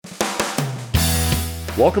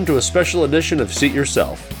Welcome to a special edition of Seat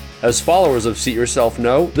Yourself. As followers of Seat Yourself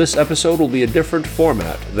know, this episode will be a different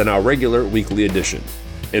format than our regular weekly edition.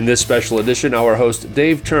 In this special edition, our host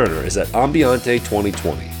Dave Turner is at Ambiente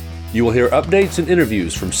 2020. You will hear updates and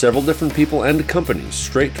interviews from several different people and companies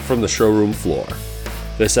straight from the showroom floor.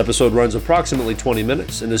 This episode runs approximately 20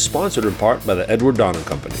 minutes and is sponsored in part by the Edward Don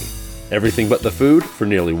Company. Everything but the food for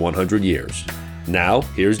nearly 100 years. Now,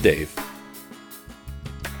 here's Dave.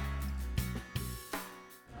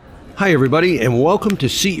 Hi everybody, and welcome to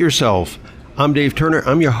Seat Yourself. I'm Dave Turner.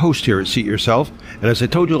 I'm your host here at Seat Yourself. And as I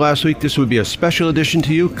told you last week, this would be a special edition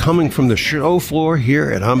to you coming from the show floor here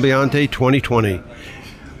at Ambiente 2020.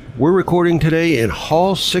 We're recording today in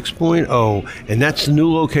Hall 6.0, and that's the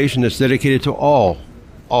new location that's dedicated to all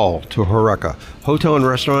to HORECA, Hotel and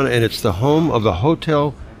Restaurant, and it's the home of the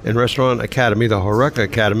Hotel and Restaurant Academy, the HORECA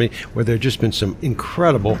Academy, where there have just been some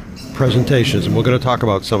incredible presentations, and we're going to talk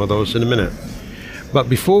about some of those in a minute. But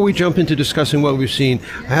before we jump into discussing what we've seen,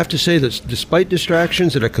 I have to say that despite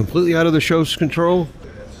distractions that are completely out of the show's control,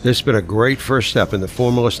 there's been a great first step in the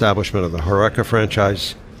formal establishment of the HORECA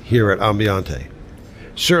franchise here at Ambiente.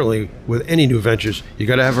 Certainly, with any new ventures, you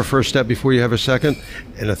got to have a first step before you have a second,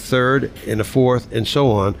 and a third, and a fourth, and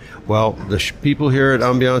so on. Well, the people here at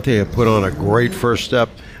Ambiente have put on a great first step,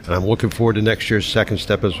 and I'm looking forward to next year's second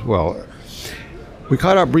step as well. We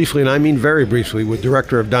caught up briefly, and I mean very briefly, with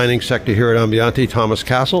Director of Dining Sector here at Ambiente, Thomas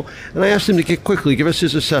Castle, and I asked him to quickly give us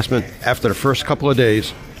his assessment after the first couple of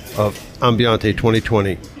days of Ambiente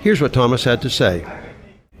 2020. Here's what Thomas had to say.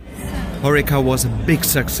 HORECA was a big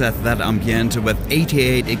success at Ambiente with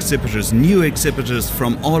 88 exhibitors, new exhibitors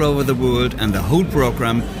from all over the world, and the whole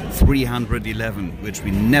program 311, which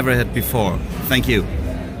we never had before. Thank you.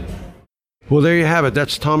 Well, there you have it.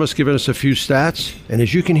 That's Thomas giving us a few stats, and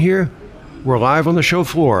as you can hear, we're live on the show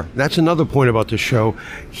floor. That's another point about the show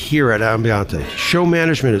here at Ambiente. Show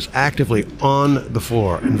management is actively on the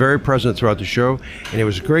floor and very present throughout the show, and it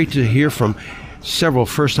was great to hear from several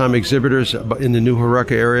first-time exhibitors in the new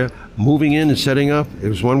HORECA area moving in and setting up. It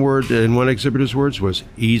was one word, and one exhibitor's words was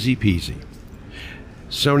easy peasy.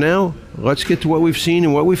 So now, let's get to what we've seen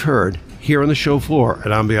and what we've heard here on the show floor at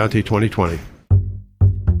Ambiente 2020.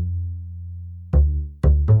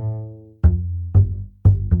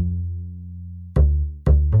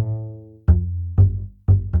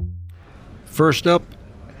 First up,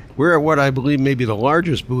 we're at what I believe may be the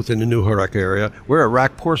largest booth in the new HORECA area. We're at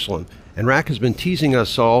Rack Porcelain, and Rack has been teasing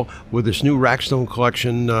us all with this new Rackstone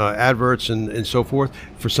collection, adverts and so forth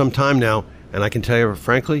for some time now, and I can tell you,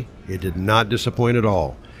 frankly, it did not disappoint at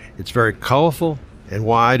all. It's very colorful and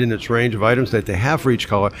wide in its range of items that they have for each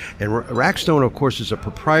color, and Rackstone, of course, is a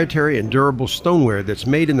proprietary and durable stoneware that's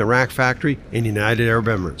made in the Rack factory in the United Arab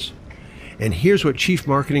Emirates. And here's what Chief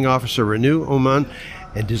Marketing Officer Renu Oman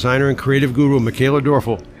and designer and creative guru Michaela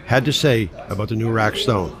Dorfel had to say about the new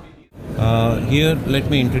Rackstone. Here, let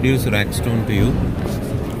me introduce Rackstone to you.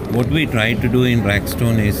 What we try to do in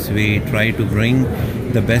Rackstone is we try to bring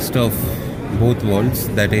the best of both worlds,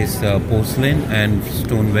 that is porcelain and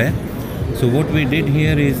stoneware. So what we did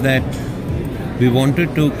here is that we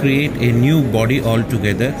wanted to create a new body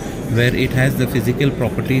altogether where it has the physical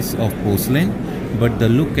properties of porcelain but the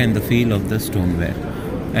look and the feel of the stoneware.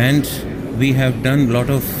 And we have done a lot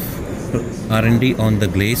of R&D on the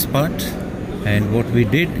glaze part, and what we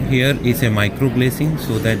did here is a micro glazing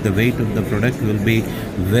so that the weight of the product will be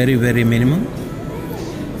very, very minimum.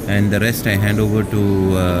 And the rest I hand over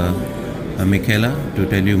to Michaela to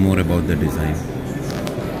tell you more about the design.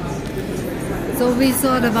 So we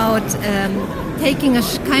thought about taking a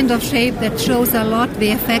kind of shape that shows a lot the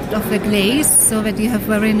effect of the glaze, so that you have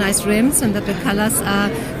very nice rims and that the colors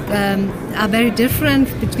are very different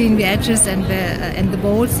between the edges and the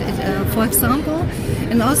bolts, for example.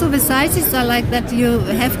 And also the sizes are like that you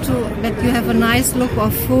have a nice look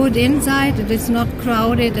of food inside. It is not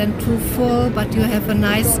crowded and too full, but you have a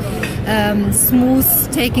nice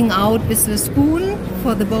smooth taking out with the spoon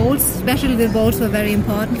for the bolts. Especially the bolts were very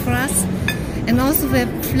important for us. And also the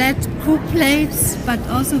flat coupe plates, but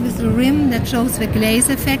also with the rim that shows the glaze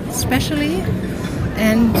effect especially.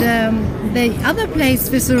 And the other plates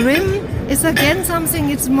with the rim is again something,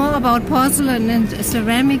 it's more about porcelain and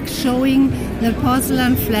ceramic, showing the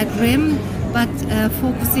porcelain flat rim, but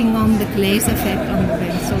focusing on the glaze effect on the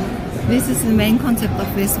rim. So this is the main concept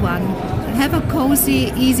of this one. Have a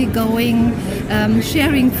cozy, easygoing,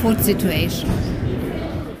 sharing food situation.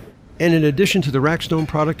 And in addition to the Rackstone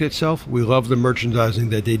product itself, we love the merchandising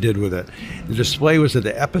that they did with it. The display was at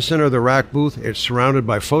the epicenter of the Rack booth. It's surrounded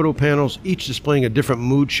by photo panels, each displaying a different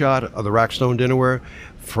mood shot of the Rackstone dinnerware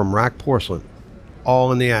from Rack Porcelain,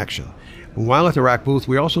 all in the action. And while at the RAK booth,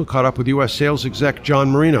 we also caught up with U.S. sales exec John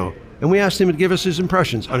Marino, and we asked him to give us his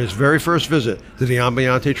impressions on his very first visit to the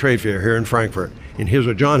Ambiente Trade Fair here in Frankfurt. And here's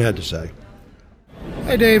what John had to say.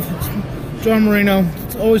 Hey Dave, it's John Marino.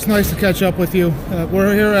 It's always nice to catch up with you.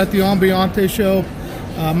 We're here at the Ambiente show.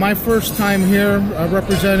 My first time here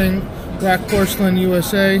representing RAK Porcelain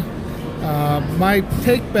USA. My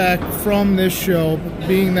take back from this show,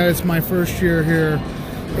 being that it's my first year here,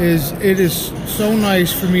 is it is so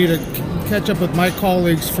nice for me to catch up with my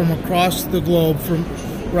colleagues from across the globe from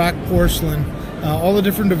RAK Porcelain. All the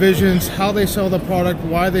different divisions, how they sell the product,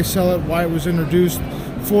 why they sell it, why it was introduced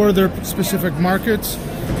for their specific markets.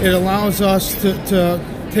 It allows us to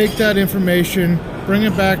take that information, bring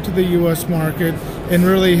it back to the U.S. market, and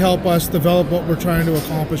really help us develop what we're trying to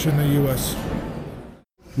accomplish in the U.S.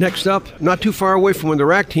 Next up, not too far away from where the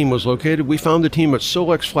RAK team was located, we found the team at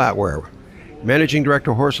Solex Flatware. Managing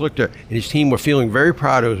Director Horst Lichter and his team were feeling very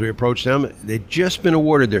proud as we approached them. They'd just been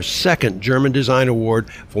awarded their second German Design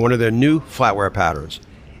Award for one of their new flatware patterns.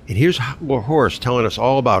 And here's Horst telling us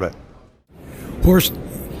all about it. Horst,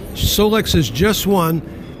 Solex has just won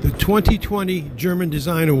the 2020 German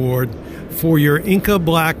Design Award for your Inca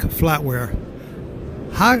Black flatware.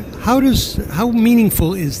 How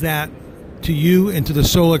meaningful is that to you and to the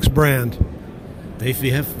Solex brand? Dave,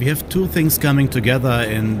 we have two things coming together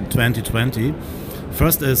in 2020.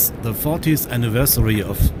 First is the 40th anniversary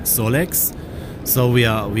of Solex. So we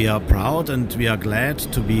are proud and we are glad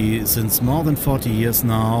to be, since more than 40 years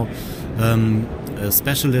now, a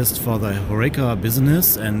specialist for the HoReCa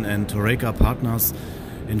business and HoReCa partners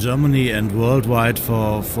in Germany and worldwide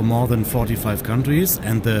for more than 45 countries.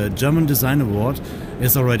 And the German Design Award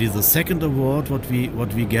is already the second award what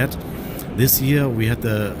we get. This year we had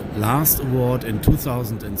the last award in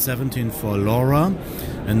 2017 for Laura,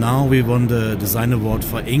 and now we won the design award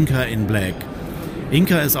for Inca in Black.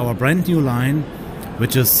 Inca is our brand new line,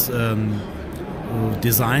 which is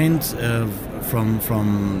designed from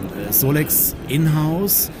Solex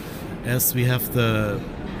in-house, as we have the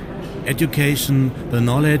education, the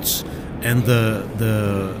knowledge, and the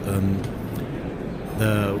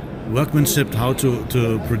workmanship how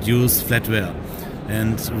to produce flatware.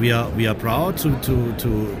 And we are proud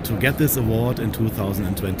to get this award in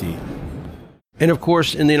 2020. And of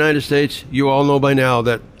course, in the United States, you all know by now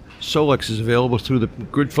that Solex is available through the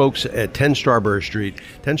good folks at 10 Strawberry Street.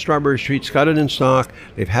 10 Strawberry Street's got it in stock.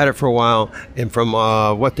 They've had it for a while. And from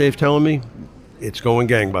what Dave's telling me, it's going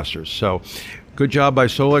gangbusters. So good job by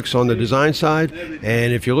Solex on the design side.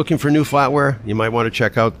 And if you're looking for new flatware, you might want to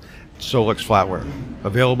check out Solex Flatware,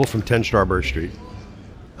 available from 10 Strawberry Street.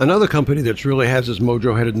 Another company that's really has its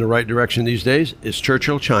mojo headed in the right direction these days is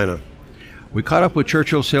Churchill China. We caught up with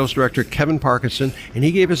Churchill sales director Kevin Parkinson, and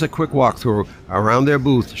he gave us a quick walkthrough around their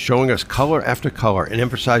booth, showing us color after color and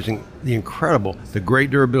emphasizing the great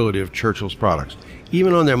durability of Churchill's products.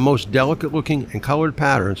 Even on their most delicate looking and colored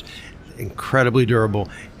patterns, incredibly durable,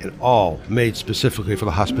 and all made specifically for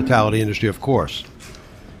the hospitality industry, of course.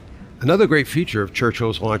 Another great feature of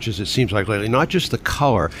Churchill's launches, it seems like lately, not just the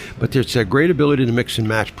color, but it's a great ability to mix and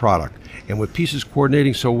match product. And with pieces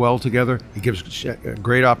coordinating so well together, it gives a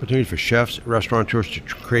great opportunity for chefs, restaurateurs to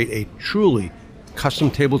create a truly custom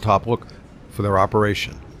tabletop look for their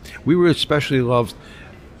operation. We really especially loved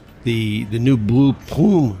the new blue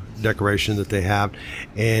plume decoration that they have,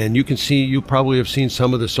 and you probably have seen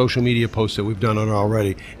some of the social media posts that we've done on it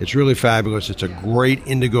already. It's really fabulous. It's a great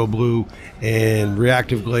indigo blue and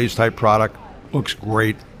reactive glaze type product. Looks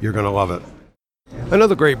great. You're going to love it.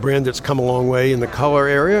 Another great brand that's come a long way in the color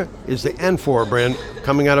area is the Anfora brand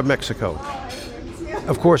coming out of Mexico.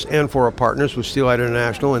 Of course, Anfora partners with Steelite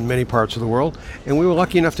International in many parts of the world, and we were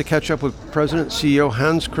lucky enough to catch up with President and CEO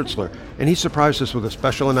Hans Kritzler, and he surprised us with a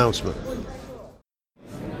special announcement.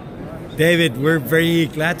 David, we're very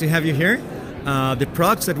glad to have you here. The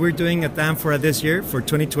products that we're doing at Anfora this year for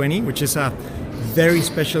 2020, which is a very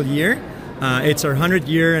special year. It's our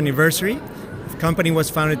 100-year anniversary. The company was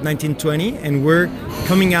founded in 1920, and we're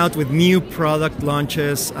coming out with new product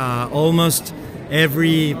launches almost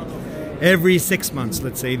every 6 months,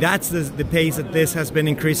 let's say. That's the pace that this has been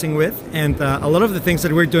increasing with. And a lot of the things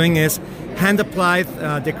that we're doing is hand-applied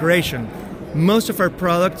decoration. Most of our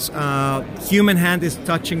products, human hand is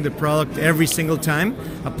touching the product every single time,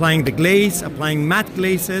 applying the glaze, applying matte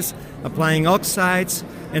glazes, applying oxides,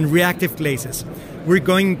 and reactive glazes. We're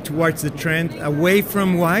going towards the trend away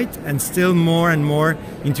from white and still more and more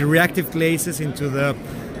into reactive glazes, into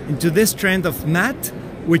this trend of matte,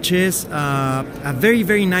 which is a very,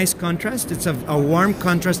 very nice contrast. It's a warm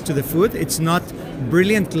contrast to the food. It's not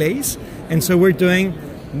brilliant glaze. And so we're doing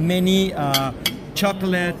many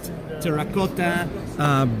chocolate, terracotta,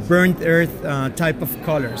 burnt earth type of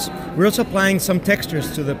colors. We're also applying some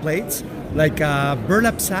textures to the plates, like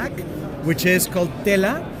burlap sack, which is called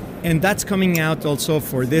tela, and that's coming out also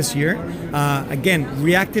for this year. Again,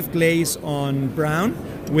 reactive glaze on brown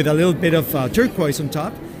with a little bit of turquoise on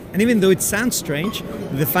top. And even though it sounds strange,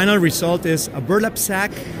 the final result is a burlap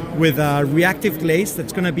sack with a reactive glaze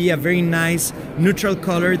that's going to be a very nice neutral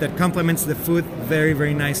color that complements the food very,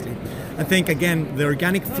 very nicely. I think, again, the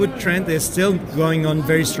organic food trend is still going on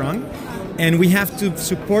very strong, and we have to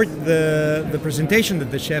support the presentation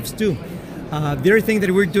that the chefs do. The other thing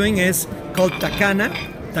that we're doing is called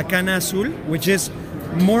Tacana Azul, which is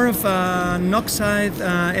more of an oxide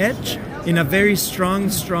edge in a very strong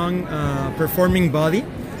performing body,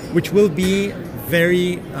 which will be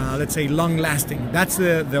very, let's say, long-lasting. That's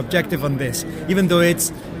the objective on this. Even though it's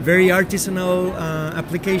very artisanal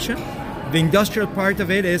application, the industrial part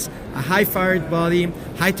of it is a high-fired body,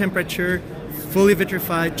 high temperature, fully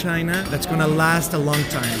vitrified china that's going to last a long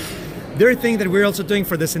time. The other thing that we're also doing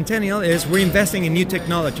for the Centennial is we're investing in new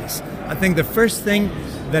technologies. I think the first thing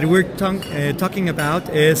that we're talking about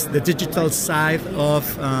is the digital side of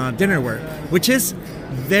dinnerware, which is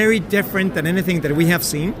very different than anything that we have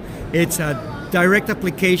seen. It's a direct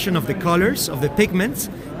application of the colors, of the pigments,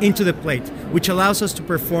 into the plate, which allows us to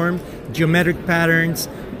perform geometric patterns,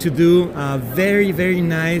 to do very, very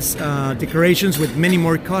nice decorations with many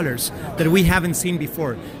more colors that we haven't seen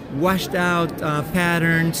before. Washed out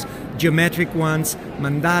patterns, geometric ones,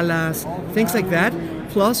 mandalas, things like that,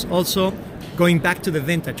 plus also going back to the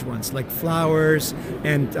vintage ones, like flowers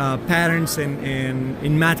and patterns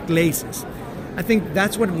in matte glazes. I think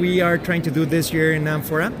that's what we are trying to do this year in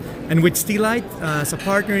Amphora. And with Steelite as a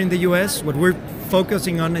partner in the US, what we're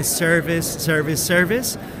focusing on is service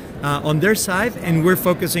on their side, and we're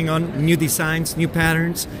focusing on new designs, new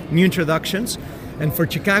patterns, new introductions. And for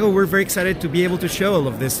Chicago, we're very excited to be able to show all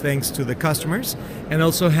of these things to the customers and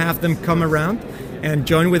also have them come around and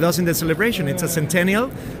join with us in the celebration. It's a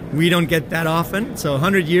centennial. We don't get that often. So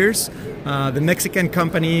 100 years, the Mexican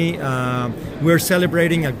company, we're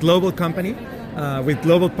celebrating a global company with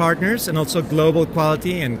global partners and also global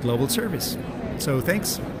quality and global service. So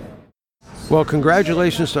thanks. Well,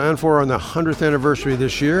 congratulations to Amphora on the 100th anniversary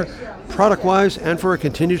this year. Product-wise, Amphora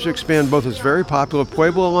continues to expand both its very popular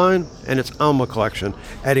Pueblo line and its Alma collection,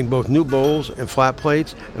 adding both new bowls and flat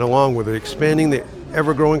plates, and along with it, expanding the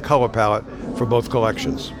ever-growing color palette for both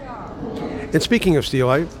collections. And speaking of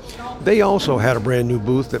Steelite, they also had a brand new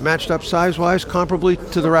booth that matched up size-wise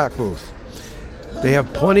comparably to the Rack booth. They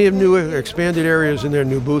have plenty of new expanded areas in their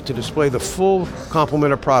new booth to display the full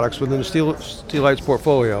complement of products within the Steelite's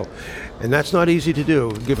portfolio. And that's not easy to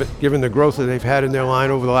do, given the growth that they've had in their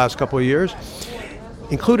line over the last couple of years.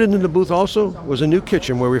 Included in the booth also was a new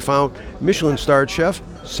kitchen where we found Michelin-starred chef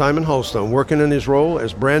Simon Holstone working in his role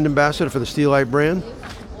as brand ambassador for the Steelite brand.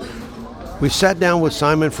 We sat down with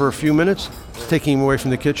Simon for a few minutes, taking him away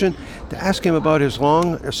from the kitchen, to ask him about his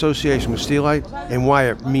long association with Steelite and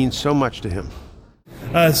why it means so much to him.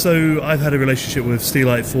 So I've had a relationship with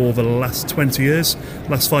Steelite for the last 20 years.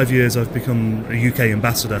 Last 5 years I've become a UK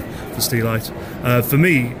ambassador for Steelite. For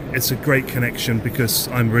me, it's a great connection because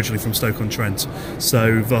I'm originally from Stoke-on-Trent.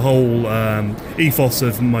 So the whole ethos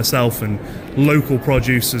of myself and local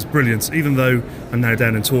produce is brilliant. Even though I'm now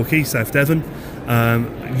down in Torquay, South Devon,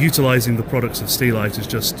 utilising the products of Steelite is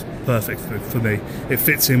just perfect for me. It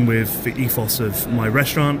fits in with the ethos of my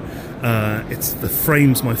restaurant. It's the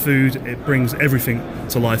frames my food. It brings everything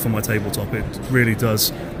to life on my tabletop. It really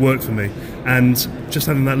does work for me. And just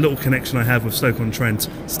having that little connection I have with Stoke-on-Trent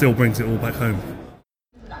still brings it all back home.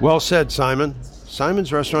 Well said, Simon.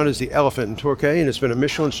 Simon's restaurant is the Elephant in Torquay, and it's been a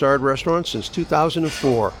Michelin-starred restaurant since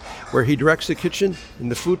 2004, where he directs the kitchen and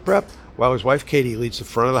the food prep, while his wife Katie leads the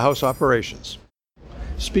front-of-the-house operations.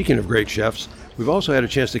 Speaking of great chefs, we've also had a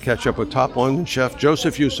chance to catch up with top London chef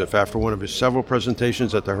Joseph Youssef after one of his several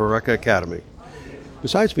presentations at the Horeca Academy.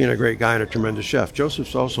 Besides being a great guy and a tremendous chef,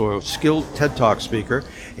 Joseph's also a skilled TED Talk speaker,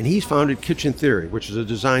 and he's founded Kitchen Theory, which is a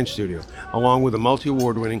design studio, along with a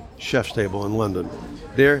multi-award-winning chef's table in London.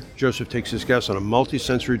 There, Joseph takes his guests on a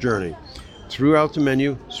multi-sensory journey. Throughout the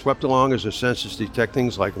menu, swept along as their senses detect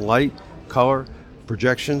things like light, color,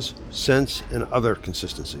 projections, scents, and other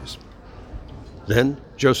consistencies. Then,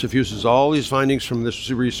 Joseph uses all these findings from this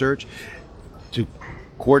research to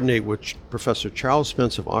coordinate with Professor Charles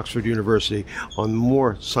Spence of Oxford University on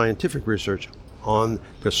more scientific research on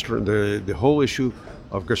the whole issue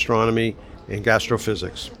of gastronomy and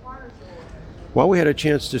gastrophysics. While we had a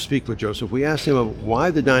chance to speak with Joseph, we asked him why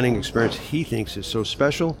the dining experience he thinks is so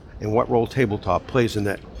special and what role tabletop plays in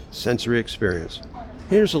that sensory experience.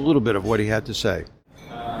 Here's a little bit of what he had to say.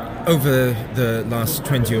 over the last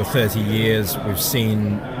 20 or 30 years, we've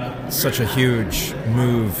seen such a huge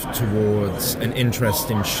move towards an interest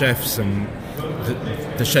in chefs and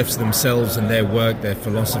the chefs themselves and their work, their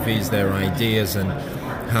philosophies, their ideas, and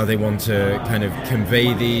how they want to kind of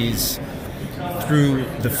convey these through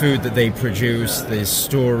the food that they produce, their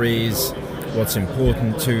stories, what's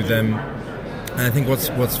important to them. And I think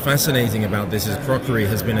what's fascinating about this is crockery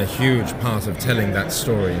has been a huge part of telling that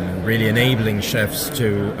story and really enabling chefs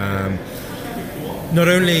to not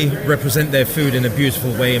only represent their food in a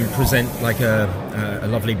beautiful way and present like a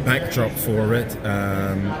lovely backdrop for it,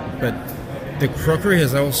 but the crockery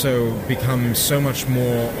has also become so much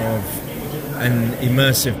more of an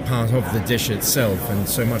immersive part of the dish itself, and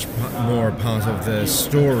so much more a part of the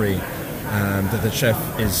story that the chef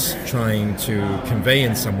is trying to convey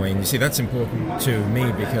in some way. And you see, that's important to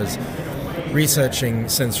me because researching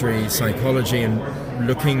sensory psychology and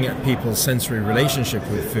looking at people's sensory relationship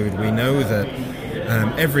with food, we know that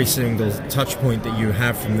every single touch point that you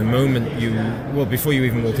have from the moment before you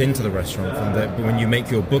even walk into the restaurant, from when you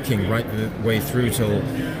make your booking right the way through till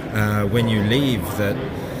when you leave,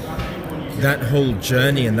 that whole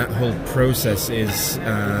journey and that whole process is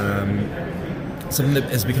something that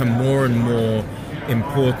has become more and more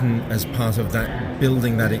important as part of that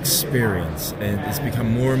building that experience, and it's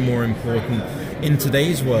become more and more important in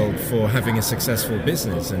today's world for having a successful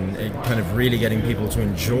business and kind of really getting people to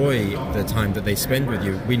enjoy the time that they spend with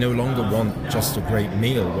you. We no longer want just a great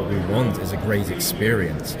meal. What we want is a great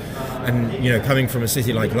experience. And coming from a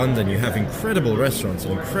city like London, you have incredible restaurants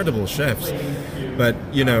and incredible chefs, but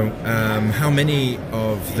how many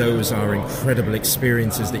of those are incredible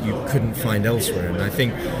experiences that you couldn't find elsewhere? And I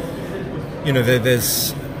think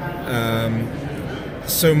there's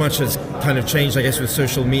so much has kind of changed, I guess, with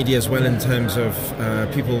social media as well, in terms of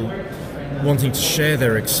people wanting to share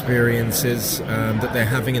their experiences that they're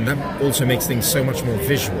having, and that also makes things so much more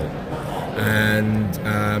visual. And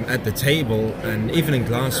at the table, and even in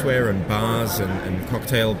glassware and bars and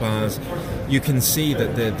cocktail bars, you can see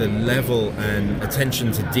that the level and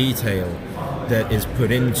attention to detail that is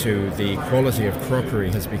put into the quality of crockery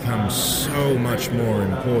has become so much more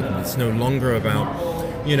important. It's no longer about,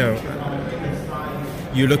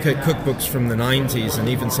 you look at cookbooks from the 90s, and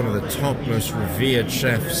even some of the top, most revered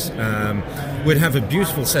chefs would have a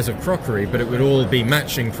beautiful set of crockery, but it would all be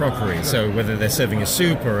matching crockery. So whether they're serving a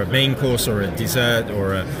soup or a main course or a dessert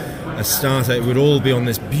or a starter, it would all be on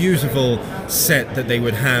this beautiful set that they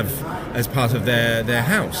would have as part of their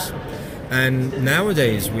house. And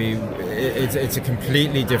nowadays, it's a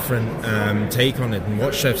completely different take on it. And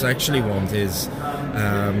what chefs actually want is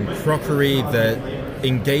crockery that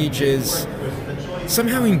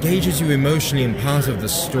somehow engages you emotionally in part of the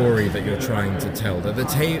story that you're trying to tell. That the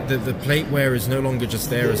plateware is no longer just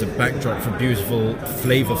there as a backdrop for beautiful,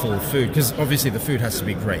 flavorful food, because obviously the food has to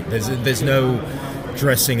be great. There's no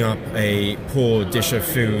dressing up a poor dish of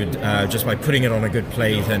food just by putting it on a good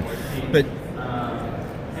plate. But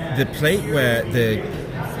the plateware,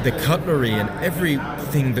 the cutlery and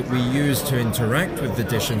everything that we use to interact with the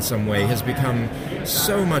dish in some way has become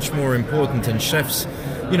so much more important. And chefs,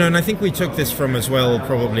 and I think we took this from as well,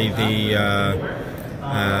 probably the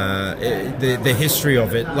history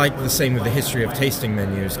of it, like the same with the history of tasting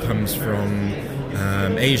menus, comes from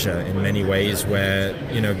Asia in many ways, where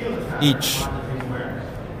each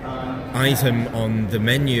item on the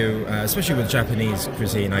menu, especially with Japanese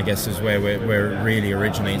cuisine, I guess is where it really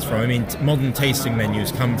originates from. I mean, modern tasting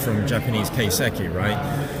menus come from Japanese keiseki, right?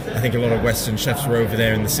 I think a lot of Western chefs were over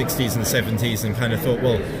there in the 60s and 70s and kind of thought,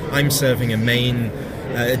 well, I'm serving a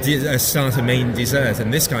starter, main, dessert,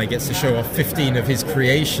 and this guy gets to show off 15 of his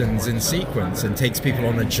creations in sequence and takes people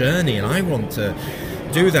on a journey, and I want to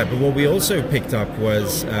do that. But what we also picked up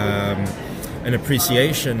was an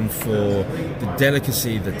appreciation for the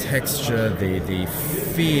delicacy, the texture, the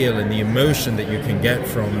feel and the emotion that you can get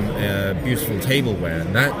from beautiful tableware,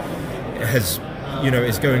 and that has,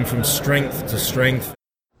 is going from strength to strength.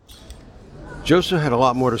 Joseph had a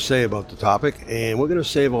lot more to say about the topic, and we're going to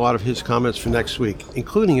save a lot of his comments for next week,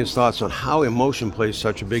 including his thoughts on how emotion plays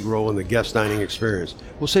such a big role in the guest dining experience.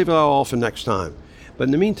 We'll save it all for next time. But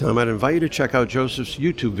in the meantime, I'd invite you to check out Joseph's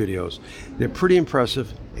YouTube videos. They're pretty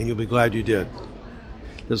impressive, and you'll be glad you did.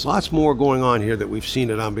 There's lots more going on here that we've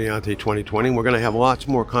seen at Ambiente 2020, and we're going to have lots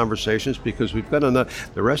more conversations because we've got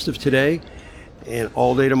the rest of today and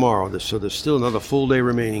all day tomorrow. So there's still another full day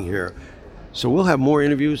remaining here. So we'll have more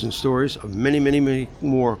interviews and stories of many, many, many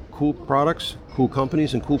more cool products, cool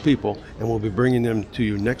companies, and cool people, and we'll be bringing them to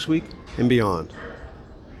you next week and beyond.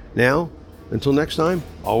 Now, until next time,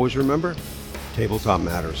 always remember, tabletop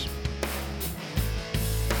matters.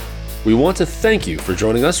 We want to thank you for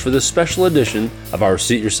joining us for this special edition of our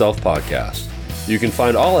Seat Yourself podcast. You can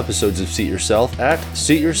find all episodes of Seat Yourself at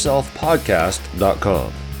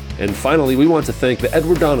seatyourselfpodcast.com. And finally, we want to thank the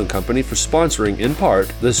Edward Don & Company for sponsoring, in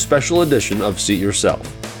part, this special edition of Seat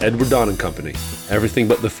Yourself. Edward Don & Company, everything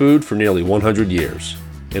but the food for nearly 100 years.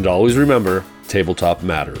 And always remember, tabletop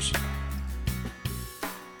matters.